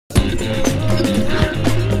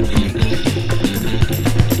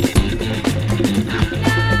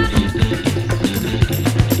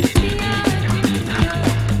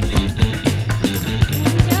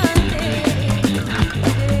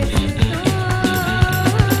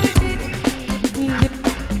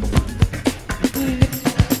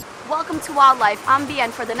wildlife, I'm B,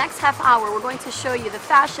 and for the next half hour, we're going to show you the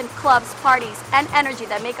fashion, clubs, parties, and energy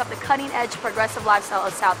that make up the cutting-edge progressive lifestyle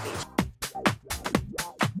of South Beach.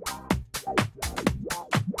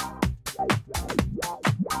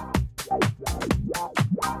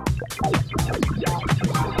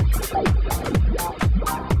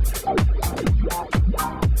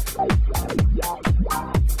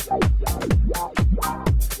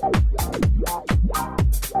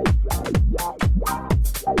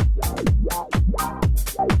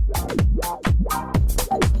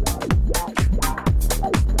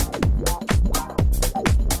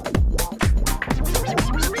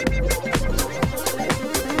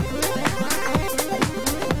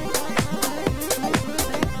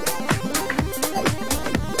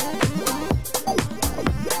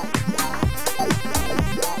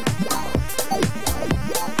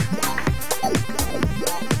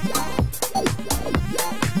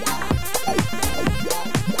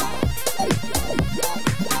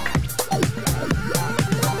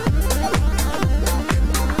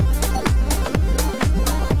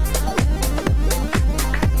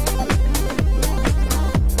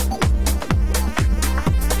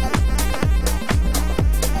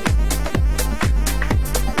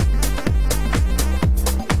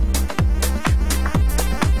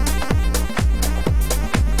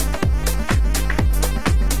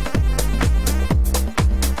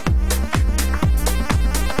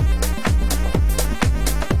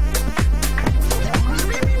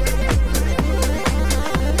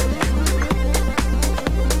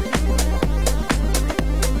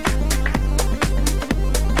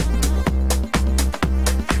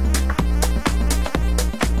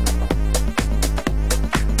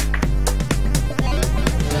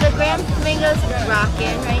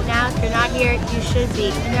 Right now, if you're not here, you should be.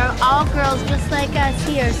 And they're all girls just like us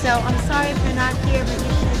here, so I'm sorry if you're not here, but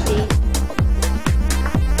you should be.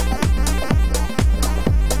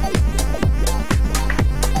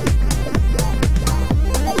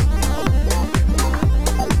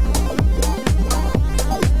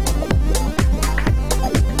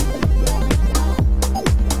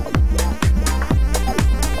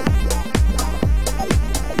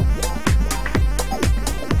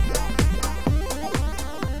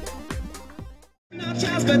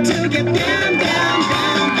 But to get down, down,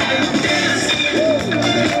 down, down, dance.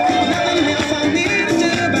 Nothing else for me to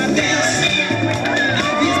do but dance.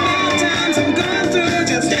 All these bad times I'm going through,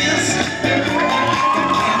 just dance.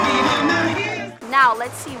 Now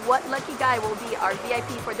let's see what lucky guy will be our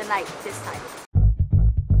VIP for the night this time.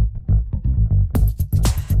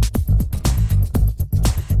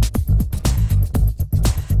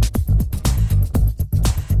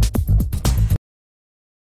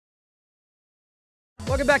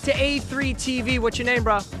 Welcome back to A3 TV. What's your name,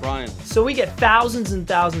 bro? Brian. So we get thousands and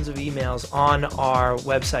thousands of emails on our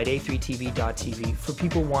website, A3tv.tv, for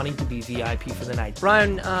people wanting to be VIP for the night.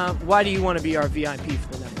 Brian, why do you want to be our VIP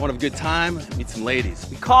for the night? I want to have a good time, meet some ladies.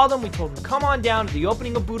 We called them, we told them, come on down to the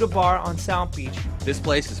opening of Buddha Bar on South Beach. This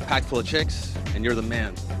place is packed full of chicks, and you're the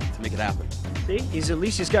man to make it happen. See, at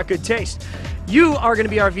least he's got good taste. You are going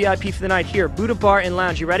to be our VIP for the night here, Buddha Bar and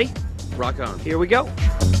Lounge. You ready? Rock on. Here we go.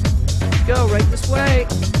 Go right this way.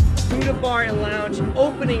 Buddha Bar and Lounge,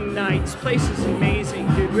 opening night. This place is amazing,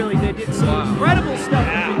 dude. Really, they did some incredible stuff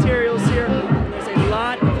with materials here. There's a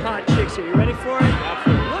lot of hot chicks here. You ready for it?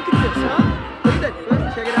 Look at this, huh? Look at that. Look,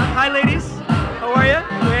 check it out. Hi, ladies. How are you?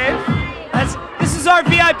 Wave. This is our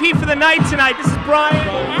VIP for the night tonight. This is Brian.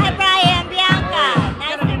 Hi, Brian. Bianca.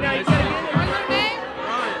 Nice to meet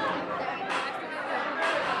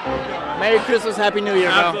you. Merry Christmas, Happy New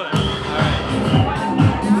Year, bro. All right.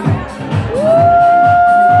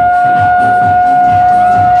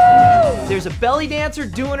 There's a belly dancer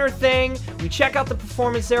doing her thing. We check out the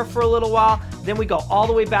performance there for a little while. Then we go all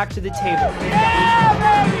the way back to the table. Yeah,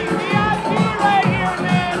 baby! VIP right here,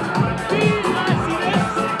 man!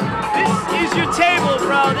 This is your table,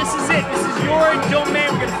 bro. This is it. This is your domain.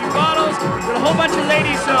 We got a few bottles. We got a whole bunch of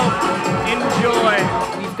ladies, so enjoy.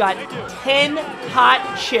 We've got 10 hot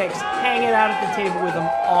chicks hanging out at the table with them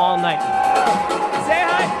all night. Say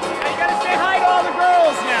hi. You gotta say hi to all the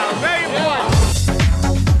girls now. Very important.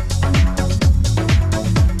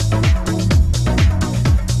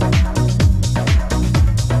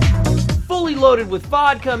 Fully loaded with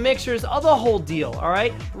vodka, mixers, the whole deal, all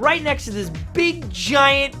right? Right next to this big,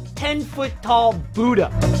 giant, 10-foot tall Buddha.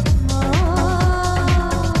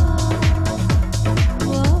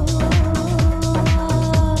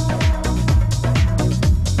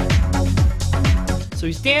 So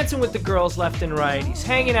he's dancing with the girls left and right. He's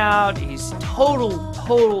hanging out. He's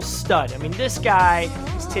total stud. I mean, this guy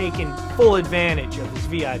is taking full advantage of his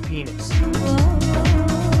VIP-ness.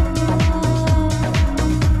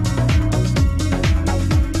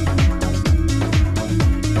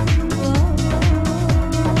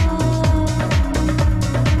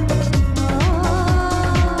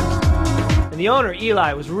 the owner,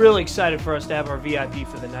 Eli, was really excited for us to have our VIP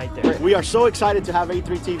for the night there. We are so excited to have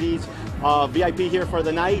A3tv's VIP here for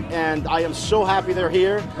the night, and I am so happy they're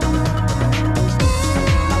here.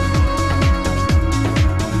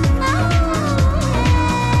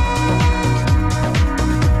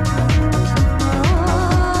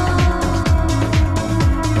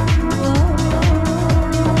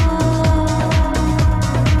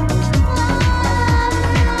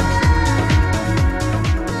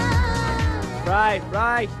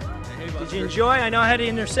 Right. Did you enjoy? I know I had to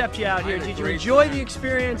intercept you out here. Did you enjoy the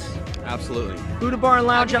experience? Absolutely. Buddha Bar and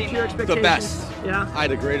Lounge up to your expectations? The best. Yeah? I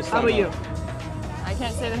had the greatest How time. about you? I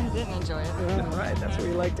can't say that I didn't enjoy it. All right, that's what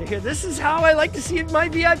we like to hear. This is how I like to see my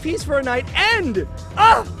VIPs for a night end.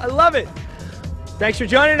 Oh, I love it. Thanks for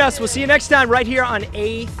joining us. We'll see you next time right here on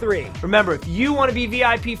A3. Remember, if you want to be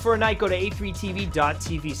VIP for a night, go to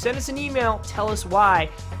a3tv.tv. Send us an email. Tell us why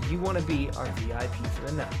you want to be our VIP for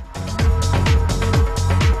the night.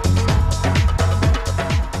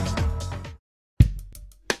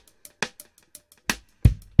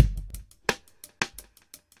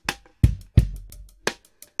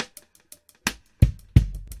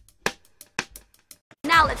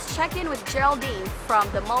 Now let's check in with Geraldine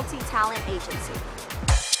from the Multi-Talent Agency.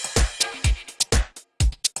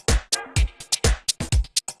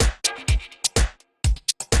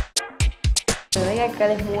 Acá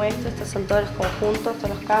les muestro, estos son todos los conjuntos, todos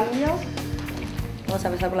los cambios. Vamos a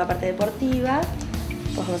empezar por la parte deportiva,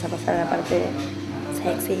 después vamos a pasar a la parte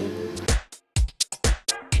sexy.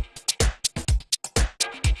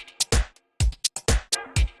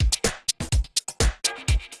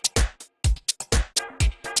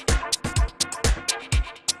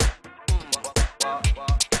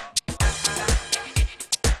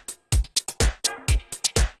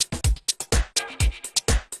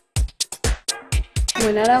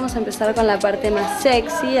 Bueno, ahora vamos a empezar con la parte más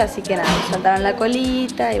sexy, así que nada, saltaron la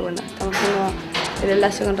colita y bueno, estamos haciendo el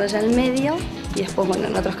lacio con raya al medio y después, bueno,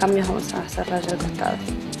 en otros cambios vamos a hacer raya al costado.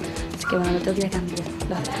 Así que bueno, me tengo que ir a cambiar,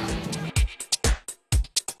 los dejo.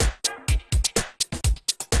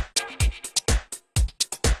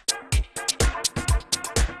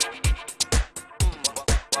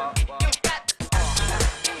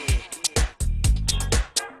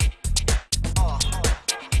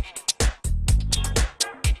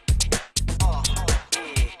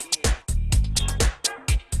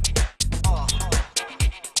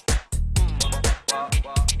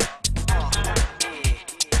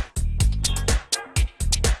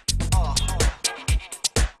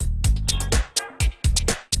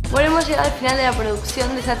 Bueno, hemos llegado al final de la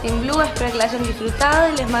producción de Satin Blue, espero que la hayan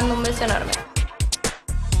disfrutado y les mando un beso enorme.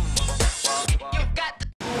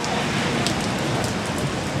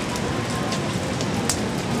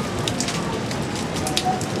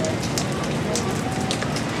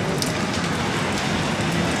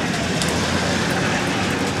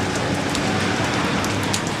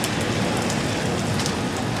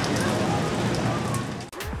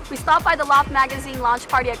 We stopped by the Loft Magazine launch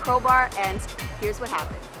party at Crowbar, and here's what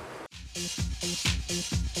happened.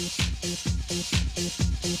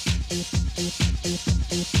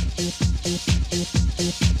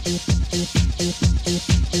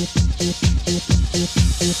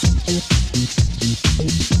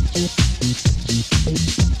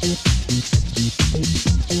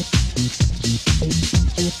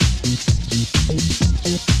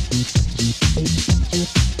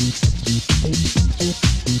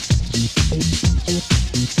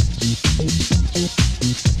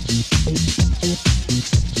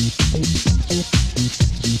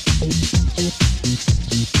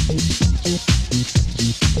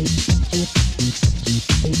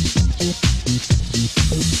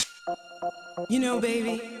 You know,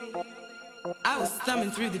 baby, I was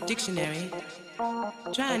thumbing through the dictionary,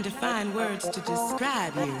 trying to find words to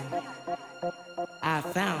describe you. I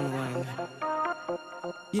found one.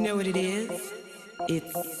 You know what it is?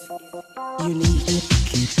 It's unique.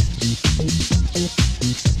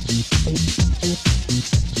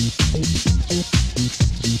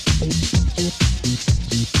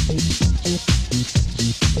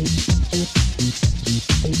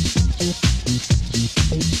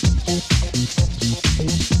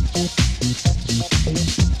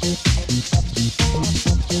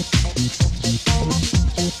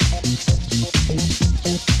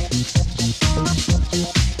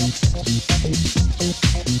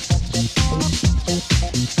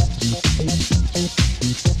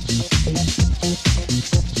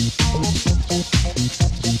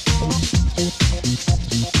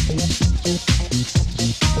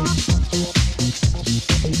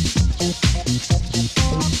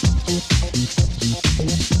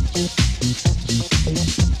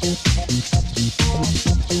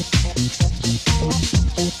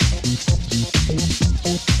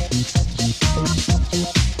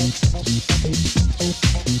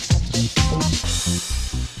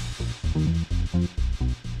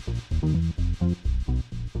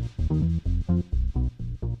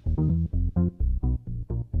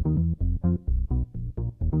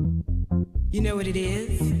 know what it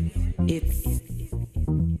is? It's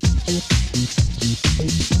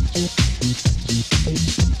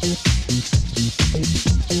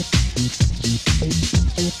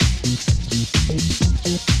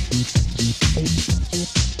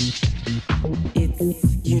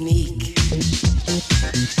unique.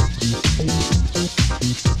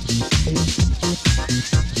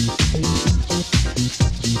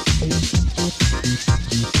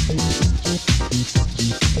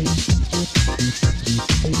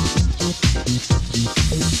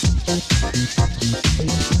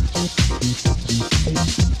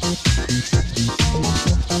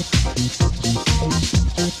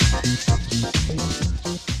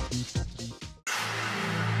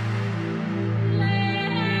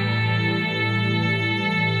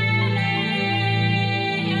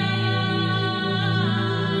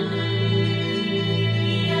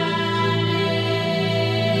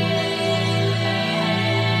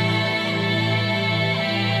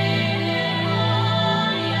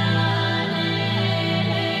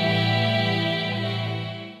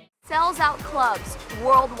 Sells out clubs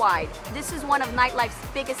worldwide. This is one of Nightlife's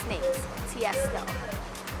biggest names, Tiesto.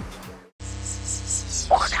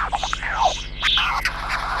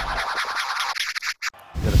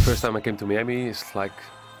 Yeah, the first time I came to Miami is like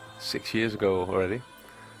 6 years ago already,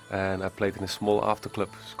 and I played in a small after club.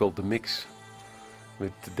 It's called The Mix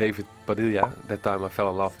with David Padilla. That time I fell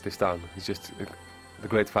in love with this town. It's just the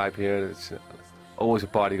great vibe here. It's always a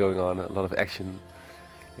party going on, a lot of action.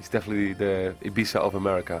 It's definitely the Ibiza of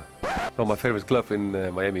America. Well, my favorite club in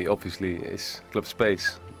Miami obviously is Club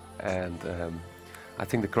Space, and I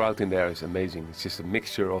think the crowd in there is amazing. It's just a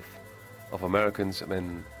mixture of Americans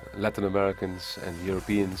and Latin Americans and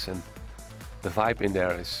Europeans, and the vibe in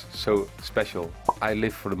there is so special. I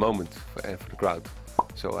live for the moment for the crowd,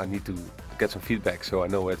 so I need to get some feedback so I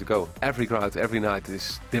know where to go. Every crowd, every night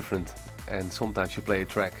is different, and sometimes you play a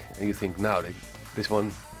track and you think, now this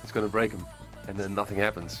one is going to break them, and then nothing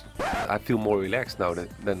happens. I feel more relaxed now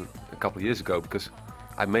than a couple of years ago, because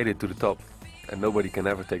I made it to the top and nobody can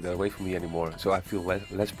ever take that away from me anymore. So I feel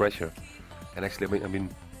less pressure, and actually I've been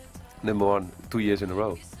 #1 2 years in a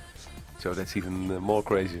row. So that's even more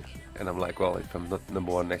crazy. And I'm like, well, if I'm not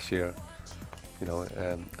 #1 next year, you know,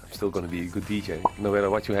 I'm still going to be a good DJ. No matter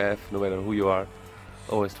what you have, no matter who you are,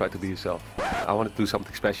 always try to be yourself. I want to do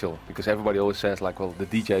something special, because everybody always says like, well, the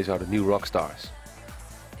DJs are the new rock stars.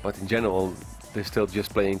 But in general, they're still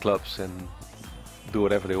just playing clubs and do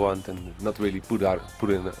whatever they want and not really put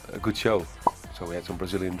in a good show. So we had some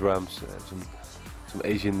Brazilian drums, some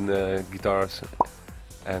Asian guitars,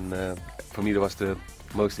 and for me that was the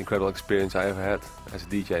most incredible experience I ever had as a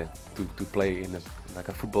DJ, to play in like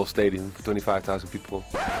a football stadium for 25,000 people.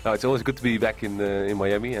 Now, it's always good to be back in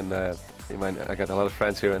Miami, and I got a lot of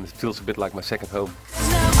friends here, and it feels a bit like my second home.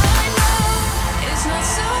 It's not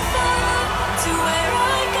so far to where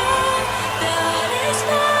I go. That is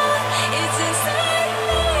love. It's inside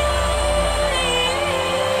me.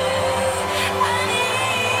 I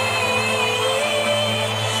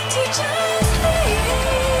need to just be.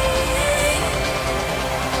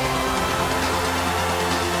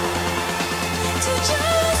 To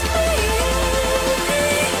just be.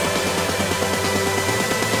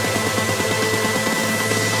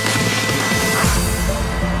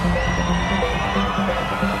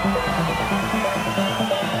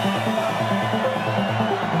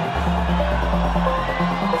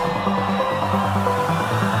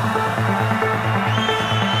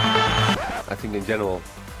 I think in general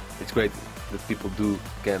it's great that people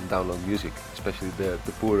can download music, especially the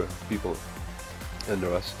poorer people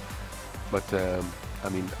under us. But I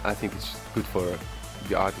mean, I think it's good for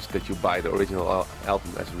the artist that you buy the original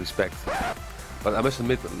album as a respect. But I must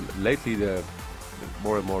admit, lately the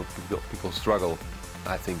more and more people struggle,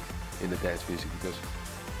 I think, in the dance music, because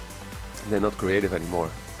they're not creative anymore.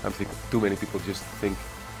 I think too many people just think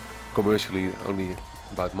commercially only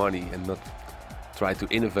about money and not try to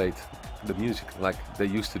innovate the music like they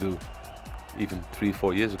used to do even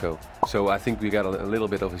 3-4 years ago. So I think we got a little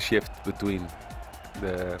bit of a shift between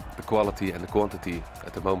the quality and the quantity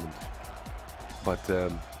at the moment. But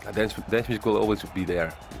dance music will always be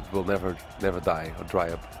there. It will never die or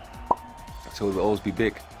dry up. So it will always be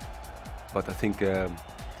big. But I think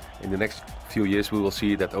in the next few years we will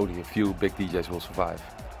see that only a few big DJs will survive,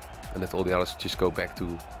 and that all the others just go back to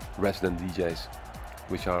resident DJs,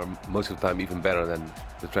 which are most of the time even better than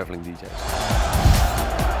the traveling DJs.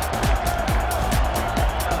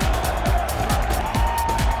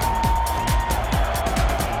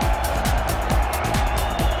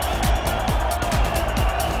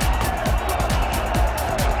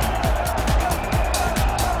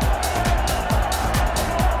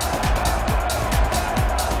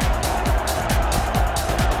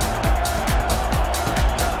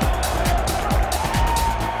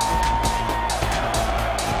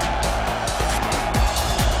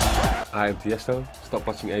 I am Tiesto, stop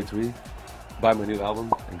watching A3, buy my new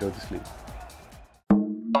album and go to sleep.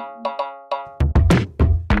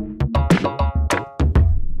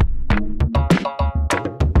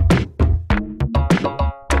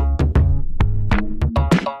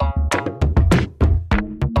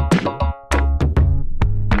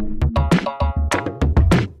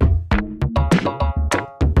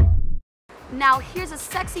 Now here's a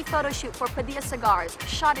sexy photo shoot for Padilla Cigars,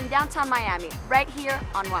 shot in downtown Miami, right here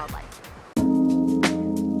on Wildlife.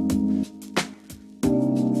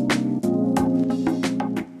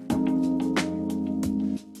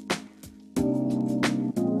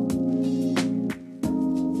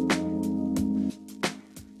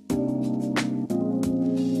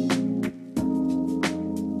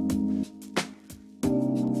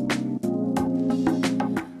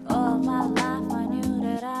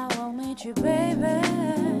 You, baby.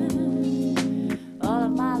 All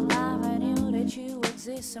of my life I knew that you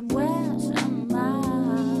exist somewhere, somehow.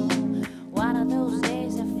 One of those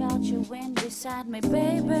days I felt you wind beside me,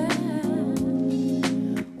 baby.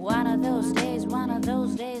 One of those days, one of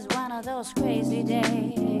those days, one of those crazy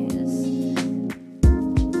days.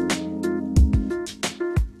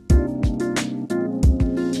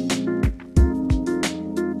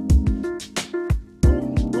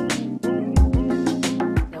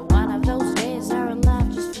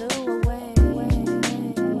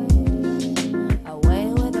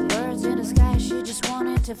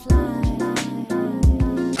 To fly.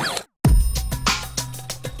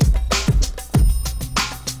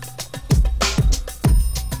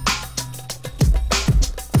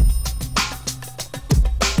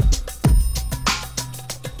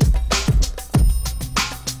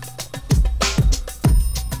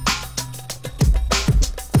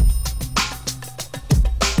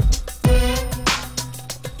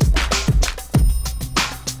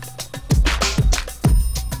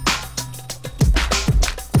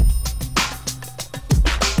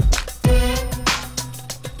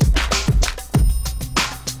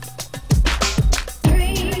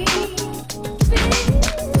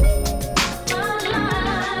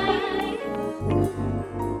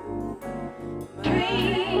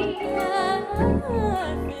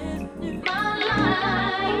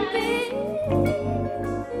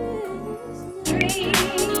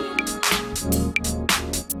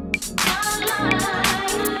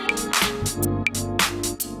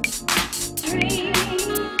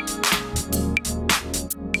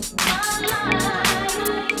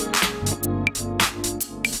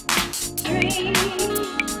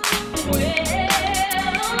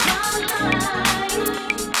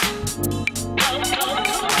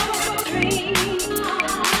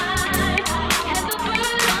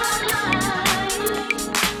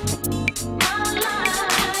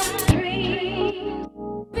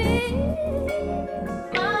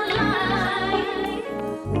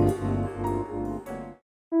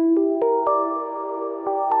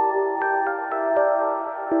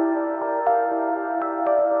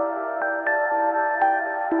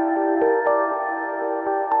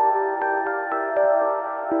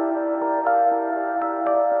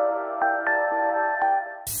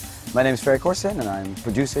 My name is Ferry Korsen and I'm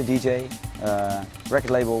producer, DJ, record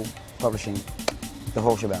label, publishing, the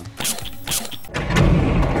whole shebang.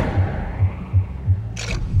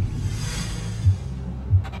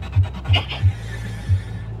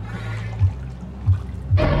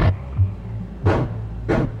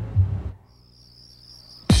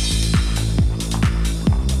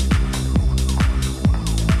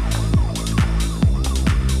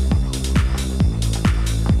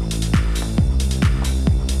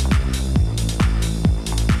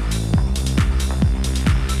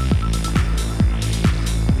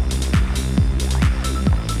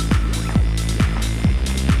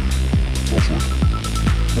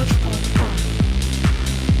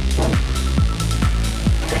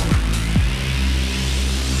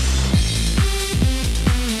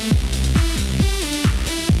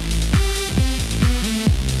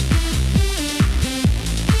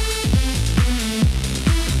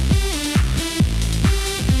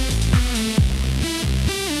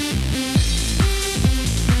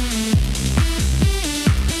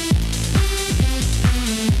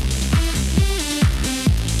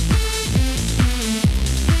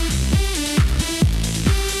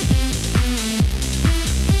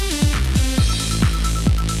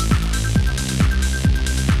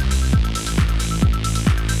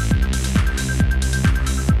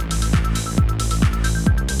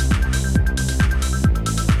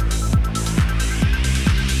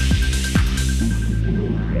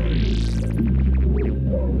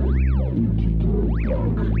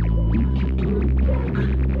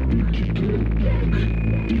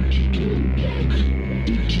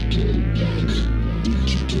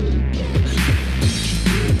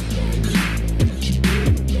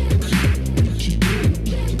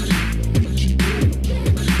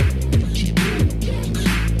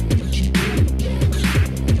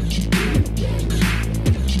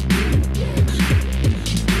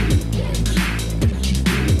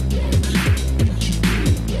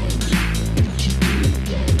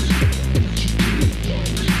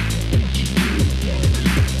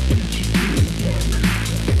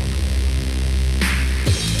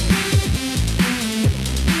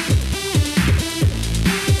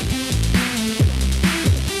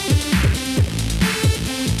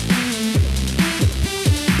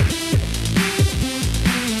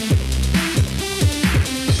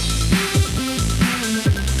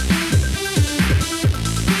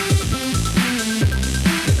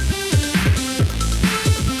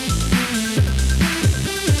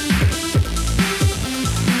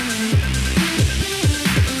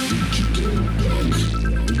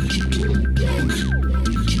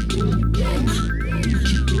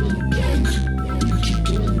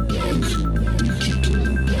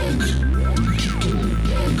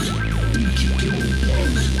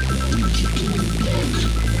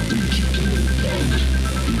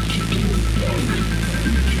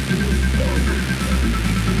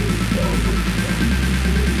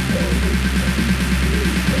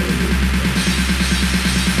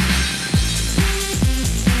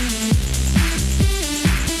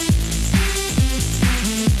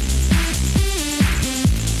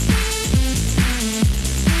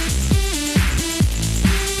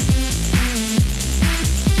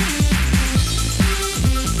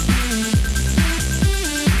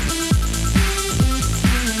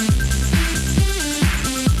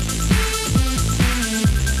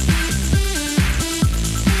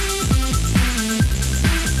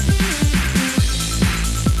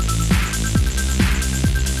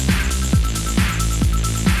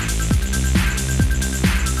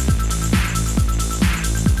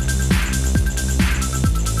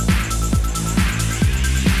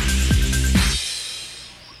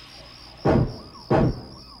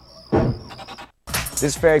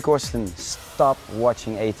 This is Ferry Corsten. Stop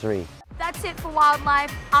watching A3. That's it for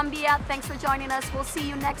Wildlife. I'm Bia. Thanks for joining us. We'll see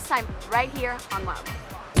you next time right here on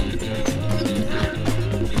Wildlife.